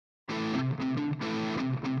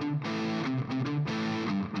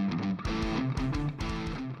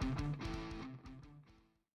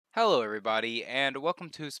Hello everybody and welcome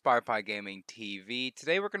to SpyPie Gaming TV.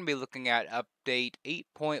 Today we're going to be looking at update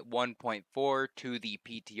 8.1.4 to the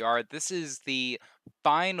PTR. This is the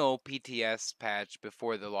final PTS patch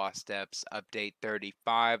before the Lost Steps update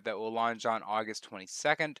 35 that will launch on August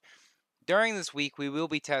 22nd. During this week, we will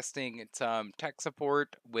be testing some tech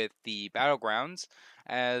support with the Battlegrounds,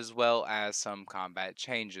 as well as some combat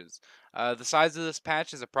changes. The size of this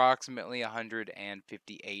patch is approximately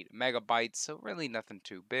 158 megabytes, so really nothing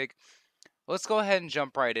too big. Let's go ahead and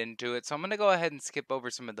jump right into it. So I'm going to go ahead and skip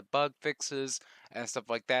over some of the bug fixes and stuff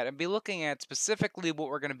like that and be looking at specifically what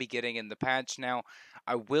we're going to be getting in the patch. Now,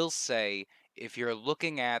 I will say if you're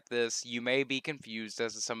looking at this, you may be confused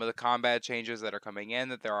as to some of the combat changes that are coming in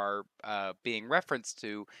that there are being referenced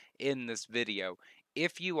to in this video.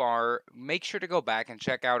 If you are, make sure to go back and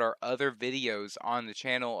check out our other videos on the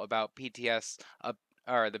channel about PTS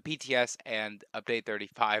or the PTS and update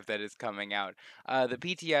 35 that is coming out. The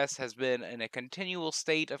PTS has been in a continual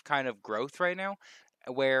state of kind of growth right now,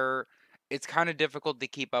 where it's kind of difficult to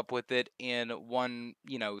keep up with it in one,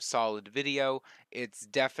 solid video. It's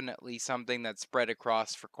definitely something that's spread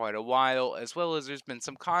across for quite a while, as well as there's been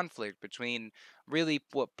some conflict between really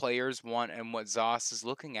what players want and what ZOS is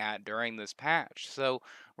looking at during this patch. So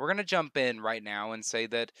we're going to jump in right now and say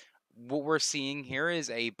that what we're seeing here is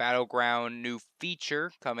a Battleground new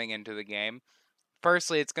feature coming into the game.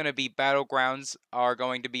 Firstly, it's going to be Battlegrounds are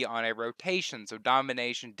going to be on a rotation. So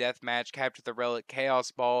Domination, Deathmatch, Capture the Relic,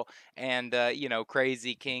 Chaos Ball, and,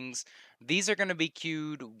 Crazy Kings. These are going to be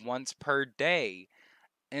queued once per day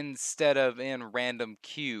instead of in random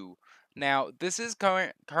queue. Now, this is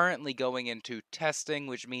currently going into testing,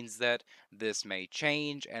 which means that this may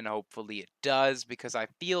change, and hopefully it does, because I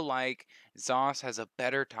feel like ZOS has a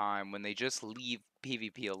better time when they just leave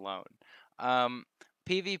PvP alone. Um,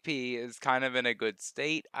 PvP is kind of in a good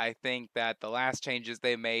state. I think that the last changes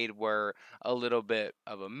they made were a little bit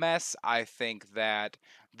of a mess. I think that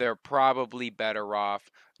they're probably better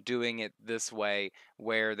off doing it this way,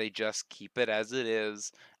 where they just keep it as it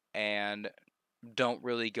is and don't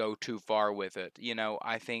really go too far with it.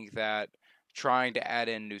 I think that trying to add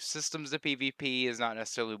in new systems to PvP is not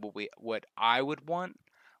necessarily what I would want.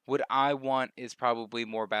 What I want is probably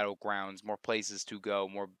more battlegrounds, more places to go,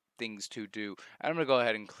 more things to do. I'm going to go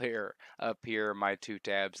ahead and clear up here my two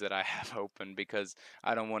tabs that I have open because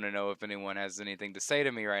I don't want to know if anyone has anything to say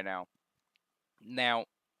to me right now. Now,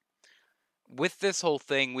 with this whole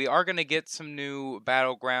thing, we are going to get some new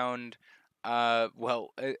battleground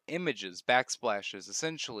images, backsplashes,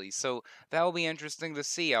 essentially. So that will be interesting to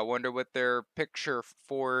see. I wonder what their picture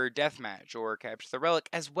for Deathmatch or Capture the Relic,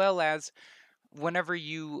 as well as whenever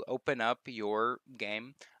you open up your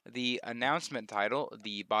game, the announcement title,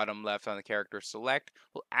 the bottom left on the character select,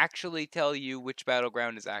 will actually tell you which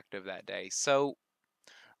battleground is active that day. So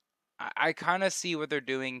I kind of see what they're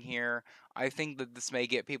doing here. I think that this may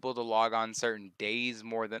get people to log on certain days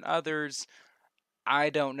more than others. I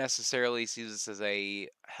don't necessarily see this as a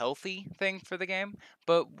healthy thing for the game,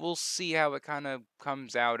 but we'll see how it kind of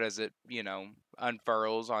comes out as it,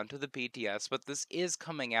 unfurls onto the PTS. But this is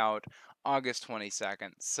coming out August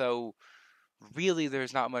 22nd, so really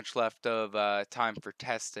there's not much left of time for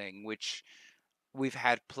testing, which we've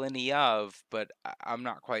had plenty of, but I'm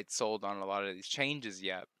not quite sold on a lot of these changes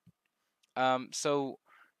yet. So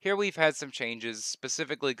here we've had some changes,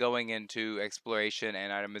 specifically going into exploration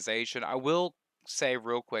and itemization. I will say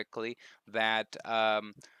real quickly that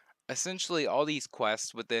essentially all these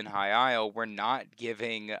quests within High Isle were not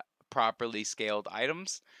giving properly scaled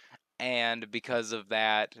items. And because of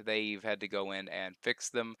that, they've had to go in and fix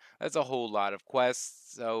them. That's a whole lot of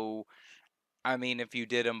quests. So I mean, if you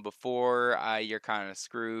did them before, you're kind of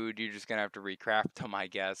screwed. You're just gonna have to recraft them, I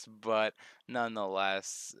guess. But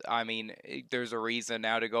nonetheless, I mean, there's a reason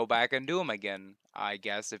now to go back and do them again, I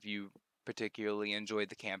guess, if you particularly enjoyed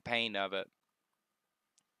the campaign of it.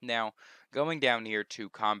 Now, going down here to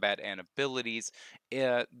combat and abilities,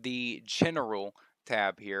 the general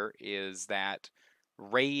tab here is that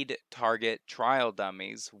raid target trial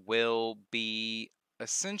dummies will be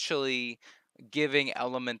essentially giving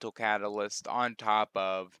elemental catalyst on top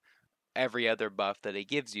of every other buff that it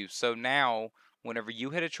gives you. So now, whenever you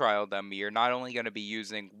hit a trial dummy, you're not only going to be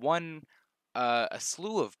using a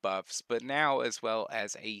slew of buffs, but now as well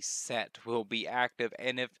as a set will be active.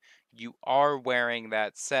 And if you are wearing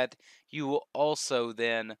that set, you will also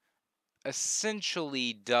then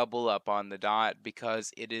essentially double up on the dot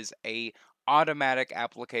because it is a automatic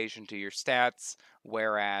application to your stats,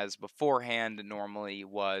 whereas beforehand normally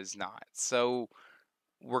was not. So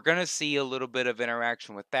we're going to see a little bit of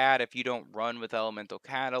interaction with that. If you don't run with elemental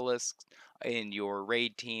catalysts in your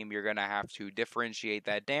raid team, you're going to have to differentiate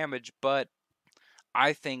that damage. But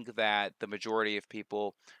I think that the majority of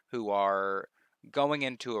people who are going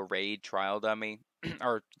into a raid trial dummy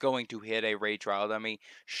or going to hit a raid trial dummy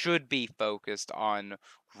should be focused on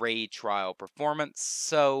raid trial performance.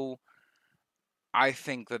 So I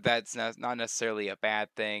think that that's not necessarily a bad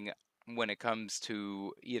thing when it comes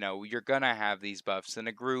to, you're going to have these buffs in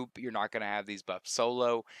a group. You're not going to have these buffs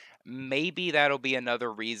solo. Maybe that'll be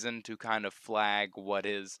another reason to kind of flag what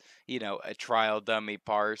is, a trial dummy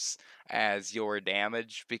parse as your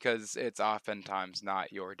damage, because it's oftentimes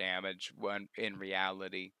not your damage when in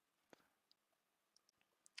reality.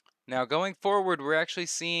 Now, going forward, we're actually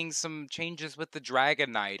seeing some changes with the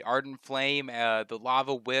Dragon Knight. Ardent Flame, the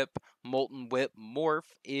Lava Whip, Molten Whip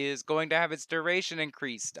morph is going to have its duration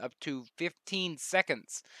increased up to 15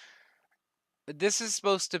 seconds. This is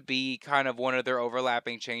supposed to be kind of one of their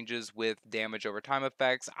overlapping changes with damage over time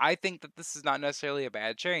effects. I think that this is not necessarily a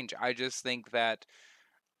bad change. I just think that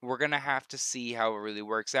we're going to have to see how it really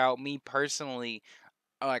works out. Me personally,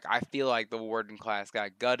 like, I feel like the Warden class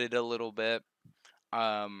got gutted a little bit.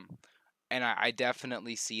 Um, and I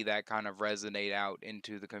definitely see that kind of resonate out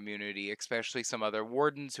into the community, especially some other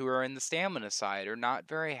wardens who are in the stamina side are not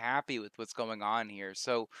very happy with what's going on here.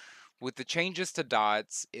 So, with the changes to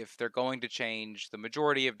dots, if they're going to change the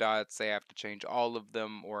majority of dots, they have to change all of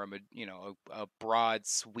them or a broad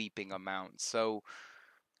sweeping amount. So,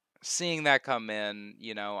 seeing that come in,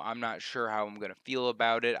 I'm not sure how I'm going to feel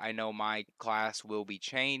about it. I know my class will be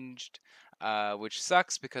changed, which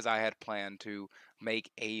sucks because I had planned to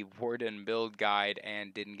make a Warden build guide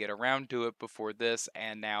and didn't get around to it before this,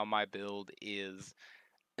 and now my build is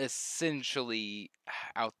essentially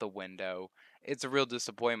out the window. It's a real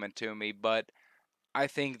disappointment to me, but I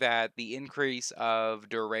think that the increase of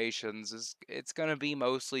durations it's going to be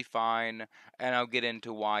mostly fine, and I'll get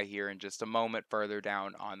into why here in just a moment further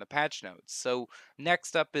down on the patch notes. So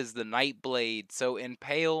next up is the Nightblade. So in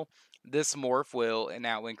Pale, this morph will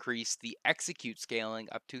now increase the execute scaling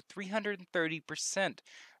up to 330%,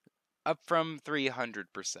 up from 300%.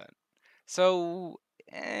 So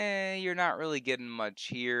you're not really getting much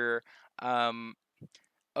here. Um,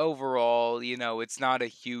 Overall, it's not a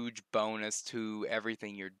huge bonus to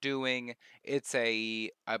everything you're doing. It's I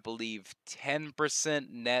believe, 10%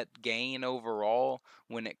 net gain overall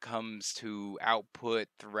when it comes to output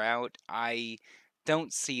throughout. I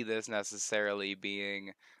don't see this necessarily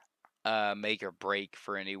being make or break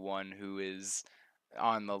for anyone who is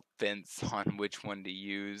on the fence on which one to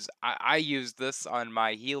use. I use this on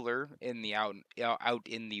my healer in the out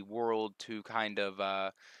in the world to kind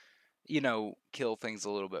of kill things a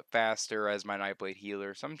little bit faster, as my Nightblade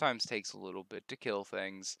healer sometimes takes a little bit to kill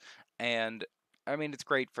things. And I mean, it's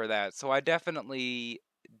great for that. So I definitely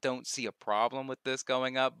don't see a problem with this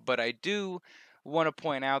going up, but I do want to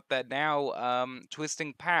point out that now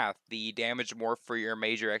Twisting Path, the damage morph for your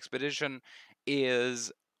major expedition,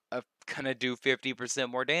 is gonna do 50%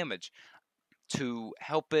 more damage to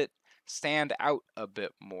help it stand out a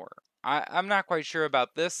bit more. I'm not quite sure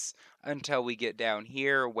about this until we get down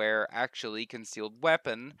here, where actually Concealed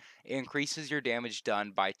Weapon increases your damage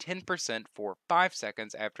done by 10% for 5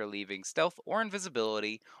 seconds after leaving stealth or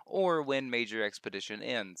invisibility, or when Major Expedition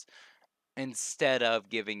ends, instead of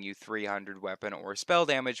giving you 300 weapon or spell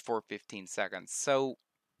damage for 15 seconds. So,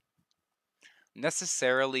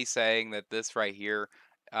 necessarily saying that this right here,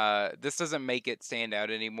 this doesn't make it stand out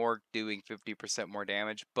anymore, doing 50% more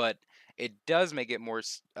damage, but it does make it more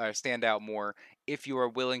stand out more if you are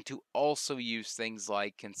willing to also use things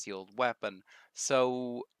like concealed weapon.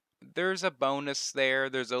 So there's a bonus there.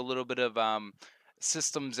 There's a little bit of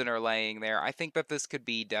systems interlaying there. I think that this could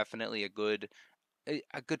be definitely a good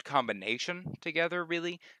combination together,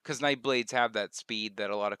 really, because Nightblades have that speed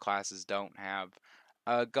that a lot of classes don't have.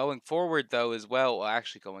 Going forward, though, as well,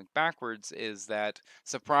 actually going backwards, is that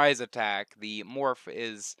surprise attack. The morph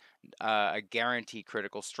is a guaranteed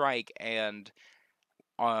critical strike, and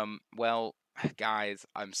well, guys,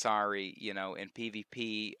 I'm sorry, in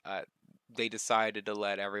PvP, they decided to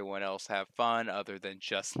let everyone else have fun other than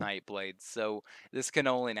just Nightblades. So this can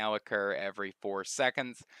only now occur every 4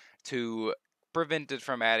 seconds to prevent it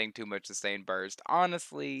from adding too much sustained burst.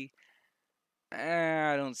 Honestly,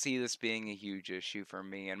 I don't see this being a huge issue for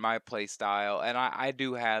me and my playstyle, and I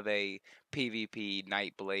do have a PvP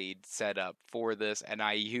Nightblade set up for this, and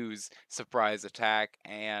I use surprise attack,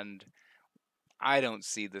 and I don't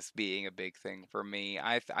see this being a big thing for me.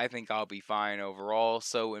 I think I'll be fine overall.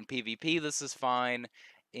 So in PvP, this is fine.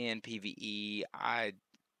 In PvE, I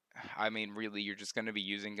mean, really, you're just going to be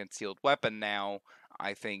using concealed weapon now.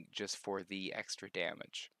 I think just for the extra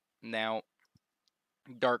damage. Now,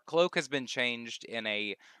 Dark Cloak has been changed in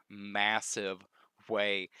a massive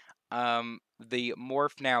way. The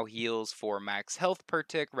morph now heals for max health per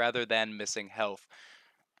tick rather than missing health.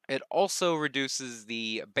 It also reduces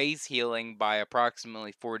the base healing by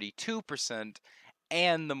approximately 42%,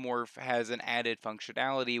 and the morph has an added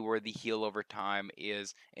functionality where the heal over time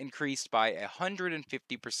is increased by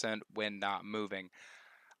 150% when not moving.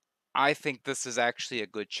 I think this is actually a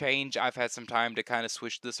good change. I've had some time to kind of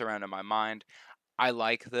switch this around in my mind. I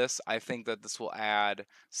like this. I think that this will add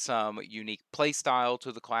some unique playstyle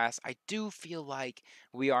to the class. I do feel like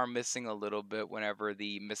we are missing a little bit whenever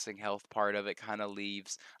the missing health part of it kind of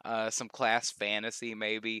leaves. Some class fantasy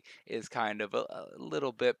maybe is kind of a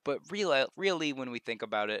little bit, but really, when we think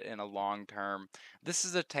about it in a long term, this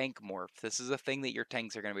is a tank morph. This is a thing that your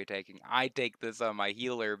tanks are going to be taking. I take this on my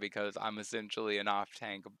healer because I'm essentially an off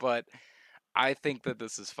tank, but I think that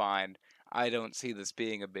this is fine. I don't see this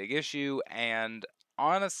being a big issue, and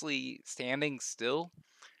honestly, standing still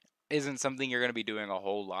isn't something you're going to be doing a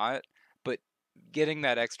whole lot, but getting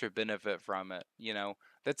that extra benefit from it,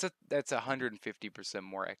 that's 150%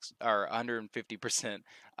 more or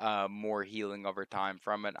 150% more healing over time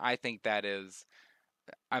from it. I think that is,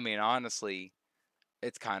 I mean, honestly,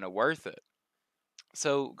 it's kind of worth it.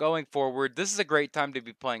 So going forward, this is a great time to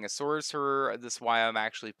be playing a sorcerer. This is why I'm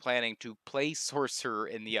actually planning to play sorcerer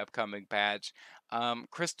in the upcoming patch.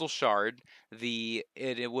 Crystal Shard,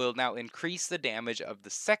 it will now increase the damage of the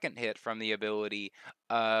second hit from the ability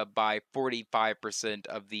by 45%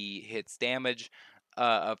 of the hit's damage,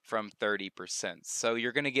 up from 30%. So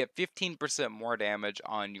you're going to get 15% more damage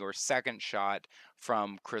on your second shot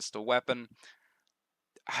from Crystal Weapon.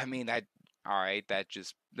 I mean, that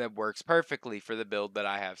works perfectly for the build that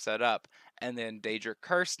I have set up. And then Daedric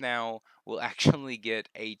Curse now will actually get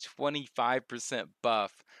a 25%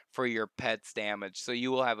 buff for your pet's damage. So you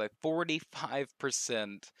will have a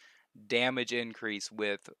 45% damage increase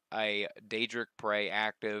with a Daedric Prey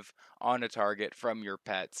active on a target from your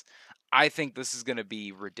pets. I think this is going to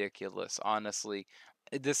be ridiculous, honestly.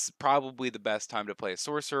 This is probably the best time to play a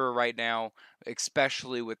sorcerer right now,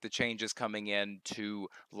 especially with the changes coming in to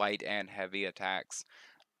light and heavy attacks.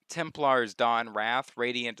 Templar's Dawn Wrath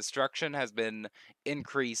Radiant Destruction has been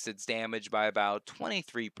increased its damage by about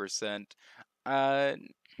 23%. Uh,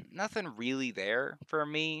 Nothing really there for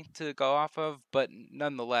me to go off of, but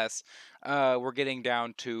nonetheless, we're getting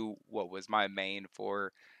down to what was my main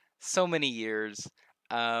for so many years,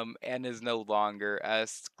 and is no longer a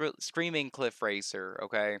Screaming Cliff Racer,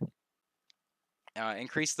 okay?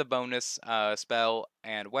 Increase the bonus spell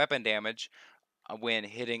and weapon damage when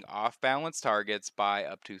hitting off balance targets by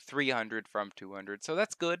up to 300 from 200. So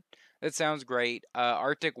that's good. That sounds great.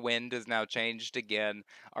 Arctic Wind is now changed again.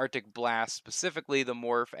 Arctic Blast, specifically the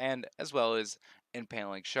morph, and as well as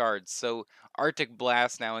Impaling Shards. So Arctic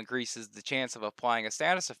Blast now increases the chance of applying a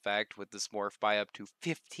status effect with this morph by up to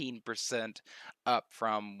 15%, up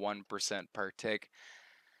from 1% per tick.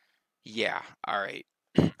 Yeah, alright.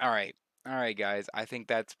 Alright. Alright, guys. I think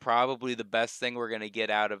that's probably the best thing we're going to get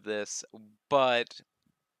out of this, but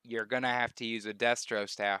you're going to have to use a Destro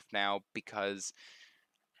staff now because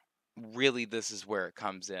really this is where it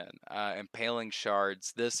comes in. Impaling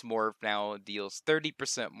Shards. This morph now deals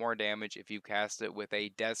 30% more damage if you cast it with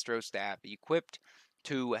a Destro staff equipped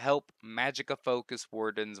to help Magicka Focus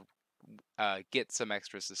Wardens get some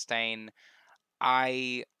extra sustain.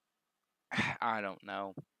 I I don't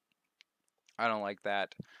know. I don't like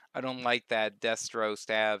that. I don't like that Destro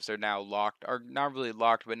staves are now locked, or not really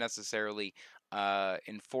locked, but necessarily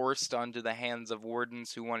enforced onto the hands of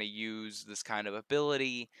wardens who want to use this kind of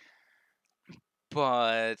ability.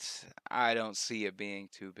 But I don't see it being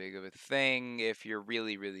too big of a thing. If you're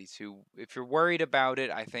if you're worried about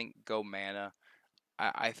it, I think go mana.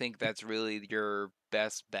 I think that's really your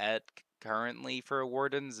best bet currently for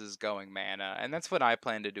wardens is going mana, and that's what I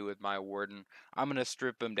plan to do with my warden. I'm gonna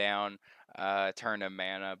strip him down, turn him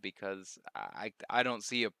mana because I don't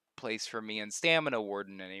see a place for me in stamina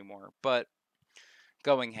warden anymore. But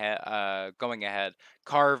going ahead,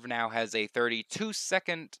 Carve now has a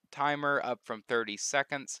 32-second timer up from 30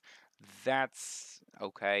 seconds. That's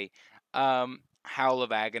okay. Howl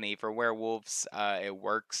of Agony for werewolves, it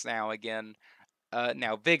works now again.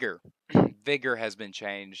 Now, Vigor. Vigor has been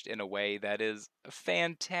changed in a way that is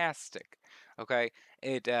fantastic. Okay?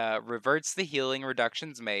 It reverts the healing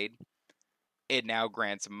reductions made. It now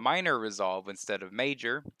grants minor resolve instead of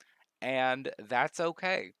major. And that's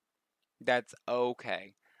okay. That's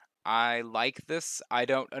okay. I like this. I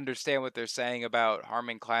don't understand what they're saying about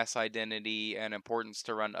harming class identity and importance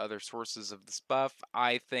to run other sources of this buff.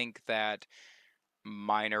 I think that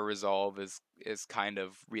minor resolve is kind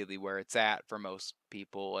of really where it's at for most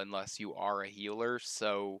people, unless you are a healer.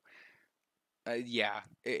 So yeah,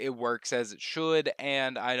 it works as it should,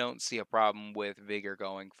 and I don't see a problem with Vigor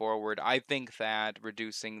going forward. I think that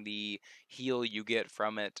reducing the heal you get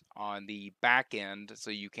from it on the back end,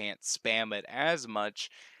 so you can't spam it as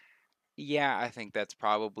much, yeah, I think that's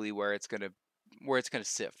probably where it's gonna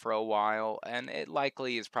sit for a while, and it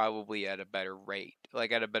likely is probably at a better rate,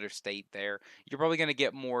 like at a better state there. You're probably gonna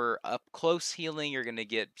get more up close healing, you're gonna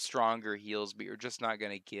get stronger heals, but you're just not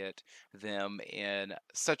gonna get them in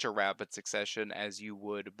such a rapid succession as you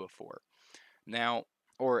would before. Now,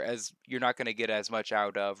 or as you're not going to get as much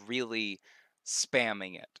out of really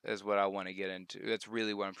spamming it, is what I want to get into. That's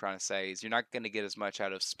really what I'm trying to say, is you're not going to get as much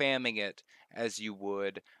out of spamming it as you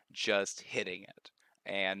would just hitting it.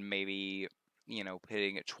 And maybe,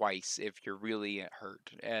 hitting it twice if you're really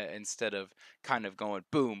hurt, instead of kind of going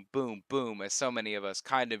boom, boom, boom, as so many of us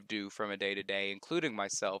kind of do from a day to day, including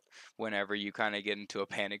myself. Whenever you kind of get into a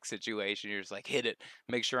panic situation, you're just like, hit it,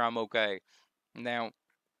 make sure I'm okay. Now,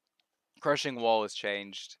 Crushing Wall has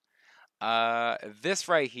changed. This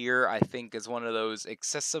right here, I think, is one of those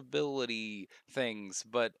accessibility things,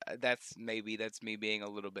 but that's me being a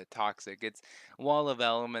little bit toxic. It's Wall of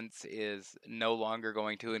Elements is no longer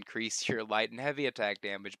going to increase your light and heavy attack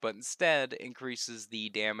damage, but instead increases the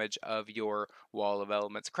damage of your Wall of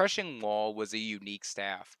Elements. Crushing Wall was a unique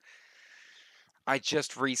staff. I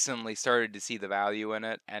just recently started to see the value in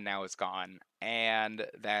it, and now it's gone. And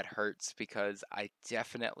that hurts because I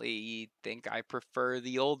definitely think I prefer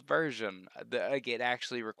the old version. It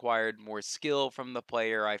actually required more skill from the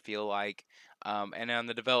player, I feel like. And on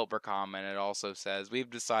the developer comment, it also says, we've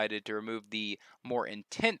decided to remove the more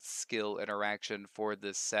intense skill interaction for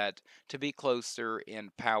this set to be closer in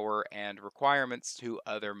power and requirements to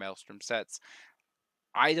other Maelstrom sets.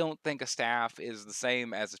 I don't think a staff is the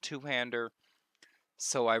same as a two-hander,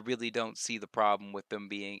 so I really don't see the problem with them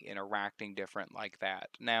being interacting different like that.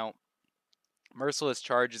 Now, Merciless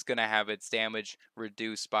Charge is going to have its damage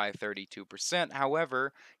reduced by 32%.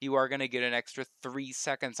 However, you are going to get an extra 3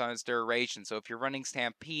 seconds on its duration. So if you're running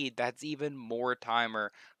Stampede, that's even more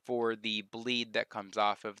timer for the bleed that comes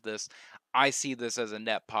off of this. I see this as a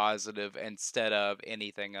net positive instead of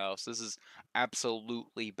anything else. This is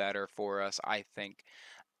absolutely better for us, I think.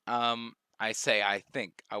 I say I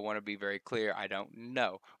think. I want to be very clear. I don't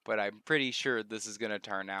know, but I'm pretty sure this is going to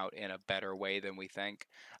turn out in a better way than we think.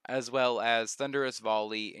 As well as Thunderous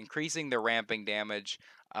Volley, increasing the ramping damage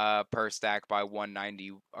per stack by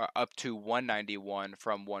 190, up to 191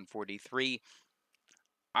 from 143.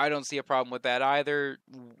 I don't see a problem with that either.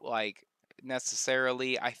 Like,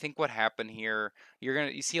 necessarily, I think what happened here,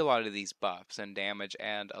 you see a lot of these buffs and damage,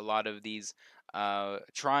 and a lot of these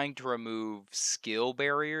trying to remove skill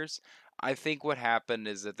barriers. I think what happened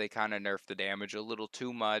is that they kind of nerfed the damage a little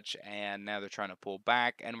too much, and now they're trying to pull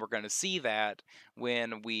back, and we're going to see that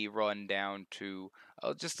when we run down to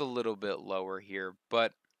just a little bit lower here.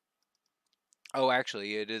 But oh,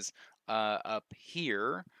 actually, it is up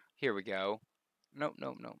here. Here we go. No,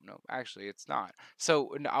 no, no, no. Actually, it's not.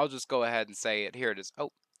 So I'll just go ahead and say it. Here it is.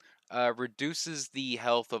 Oh, reduces the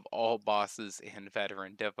health of all bosses in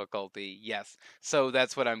veteran difficulty. Yes. So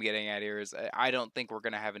that's what I'm getting at here. Is I don't think we're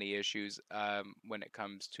gonna have any issues when it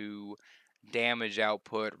comes to damage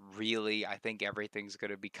output. Really, I think everything's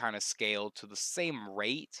gonna be kind of scaled to the same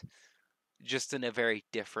rate, just in a very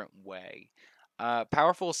different way.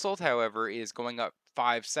 Powerful Assault, however, is going up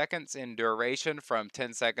 5 seconds in duration from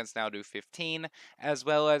 10 seconds now to 15, as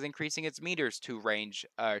well as increasing its meters to range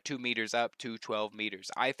 2 meters up to 12 meters.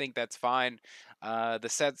 I think that's fine. The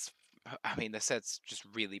set's the set's just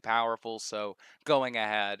really powerful, so going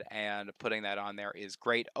ahead and putting that on there is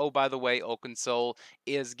great. Oh, by the way, Oaken Soul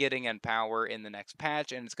is getting in power in the next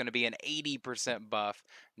patch, and it's going to be an 80% buff,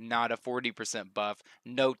 not a 40% buff.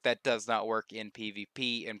 Note that does not work in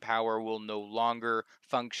PvP, and power will no longer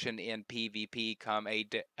function in PvP come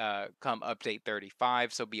update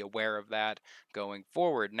 35, so be aware of that going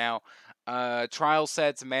forward. Now, trial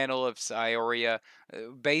sets, Mantle of Scioria,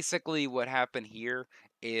 basically what happened here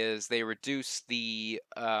is they reduce the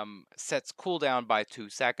set's cooldown by 2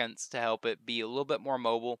 seconds to help it be a little bit more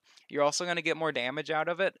mobile. You're also going to get more damage out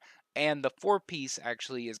of it, and the 4-piece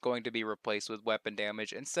actually is going to be replaced with weapon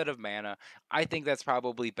damage instead of mana. I think that's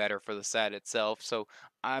probably better for the set itself, so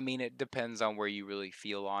it depends on where you really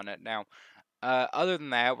feel on it. Now, other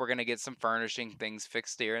than that, we're going to get some furnishing things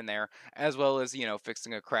fixed here and there, as well as,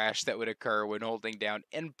 fixing a crash that would occur when holding down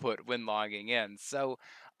input when logging in. So,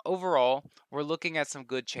 overall, we're looking at some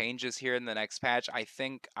good changes here in the next patch. I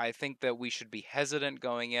think that we should be hesitant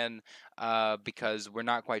going in because we're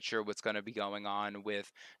not quite sure what's going to be going on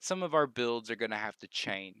with some of our builds are going to have to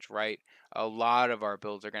change, right? A lot of our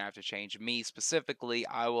builds are going to have to change. Me specifically,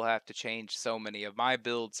 I will have to change so many of my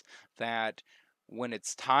builds that when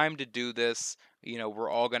it's time to do this, we're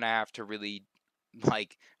all going to have to really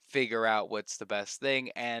like figure out what's the best thing,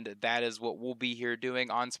 and that is what we'll be here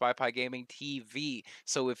doing on Spy Pie Gaming TV.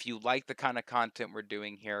 So if you like the kind of content we're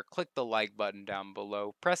doing here, click the like button down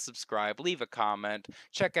below, press subscribe, leave a comment,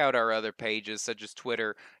 check out our other pages such as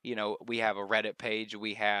Twitter. We have a Reddit page,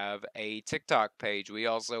 we have a TikTok page, we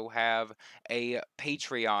also have a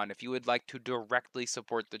Patreon. If you would like to directly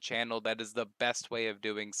support the channel, that is the best way of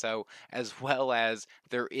doing so, as well as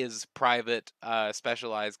there is private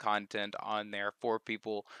specialized content on there for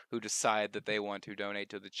people who decide that they want to donate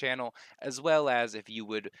to the channel, as well as if you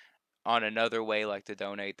would on another way like to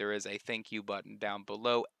donate, there is a thank you button down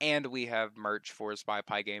below, and we have merch for Spy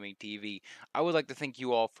Pie Gaming TV. I would like to thank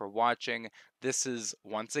you all for watching. This is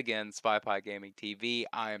once again Spy Pie Gaming TV.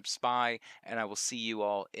 I am Spy, and I will see you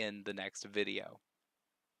all in the next video.